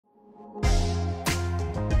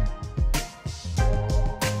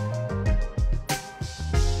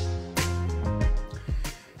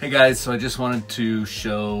guys, so I just wanted to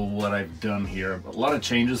show what I've done here. A lot of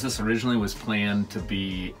changes. This originally was planned to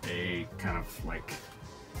be a kind of like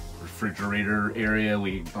refrigerator area.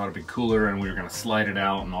 We bought a big cooler and we were going to slide it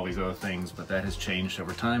out and all these other things, but that has changed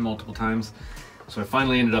over time multiple times. So I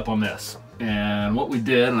finally ended up on this. And what we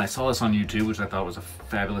did, and I saw this on YouTube, which I thought was a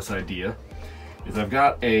fabulous idea, is I've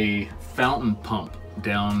got a fountain pump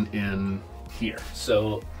down in here.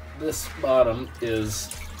 So this bottom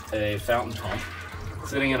is a fountain pump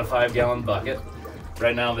sitting in a 5-gallon bucket.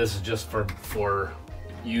 Right now this is just for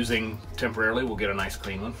using temporarily. We'll get a nice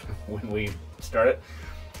clean one when we start it.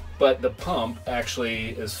 But the pump actually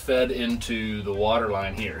is fed into the water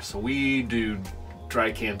line here. So we do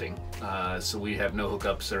dry camping, so we have no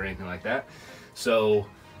hookups or anything like that. So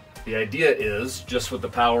the idea is, just with the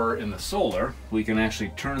power in the solar, we can actually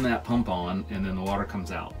turn that pump on and then the water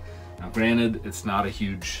comes out. Now granted, it's not a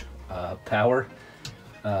huge power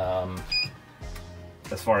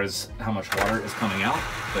as far as how much water is coming out,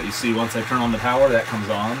 but you see once I turn on the power, that comes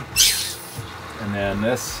on, and then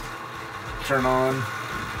this turn on,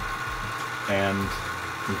 and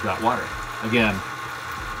we've got water. Again,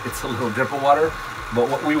 it's a little drip of water,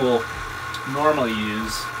 but what we will normally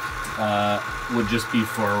use would just be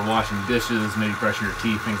for washing dishes, maybe brushing your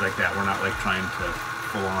teeth, things like that. We're not like trying to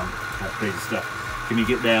full on crazy stuff. Can you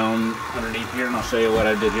get down underneath here and I'll show you what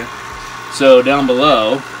I did here. So down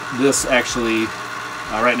below, this actually,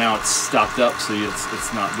 right now it's stopped up, so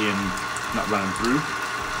it's not running through,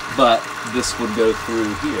 but this would go through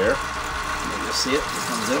here. Maybe you'll see it, it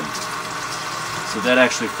comes in. So that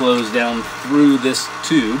actually flows down through this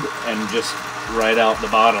tube and just right out the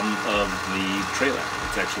bottom of the trailer.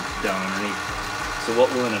 It's actually down underneath. So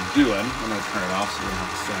what we'll end up doing, I'm going to turn it off so we don't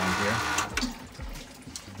have the sound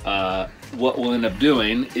here. What we'll end up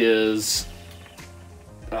doing is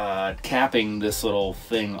capping this little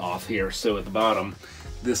thing off here. So at the bottom,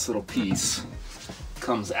 this little piece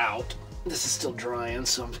comes out. This is still drying,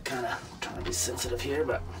 so I'm kind of trying to be sensitive here,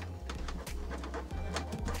 but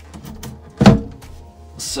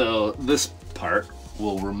so this part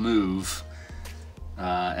will remove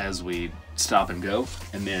as we stop and go,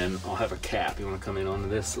 and then I'll have a cap. You want to come in onto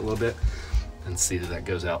this a little bit and see that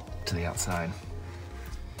goes out to the outside.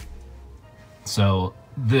 So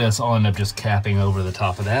this, I'll end up just capping over the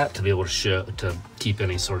top of that to be able to keep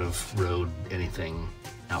any sort of road, anything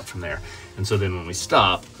out from there. And so then when we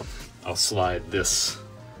stop, I'll slide this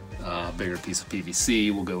bigger piece of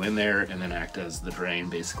PVC will go in there and then act as the drain.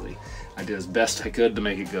 Basically, I did as best I could to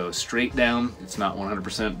make it go straight down. It's not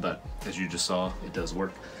 100%, but as you just saw, it does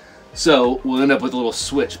work. So we'll end up with a little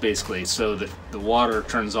switch basically, so that the water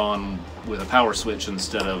turns on with a power switch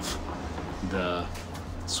instead of the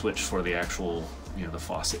switch for the actual, you know, the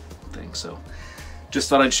faucet thing. So just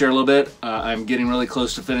thought I'd share a little bit. I'm getting really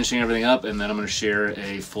close to finishing everything up, and then I'm going to share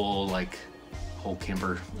a full whole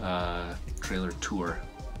camper trailer tour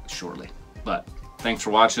shortly. But thanks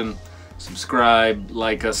for watching. Subscribe,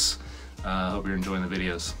 like us. Hope you're enjoying the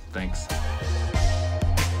videos. Thanks.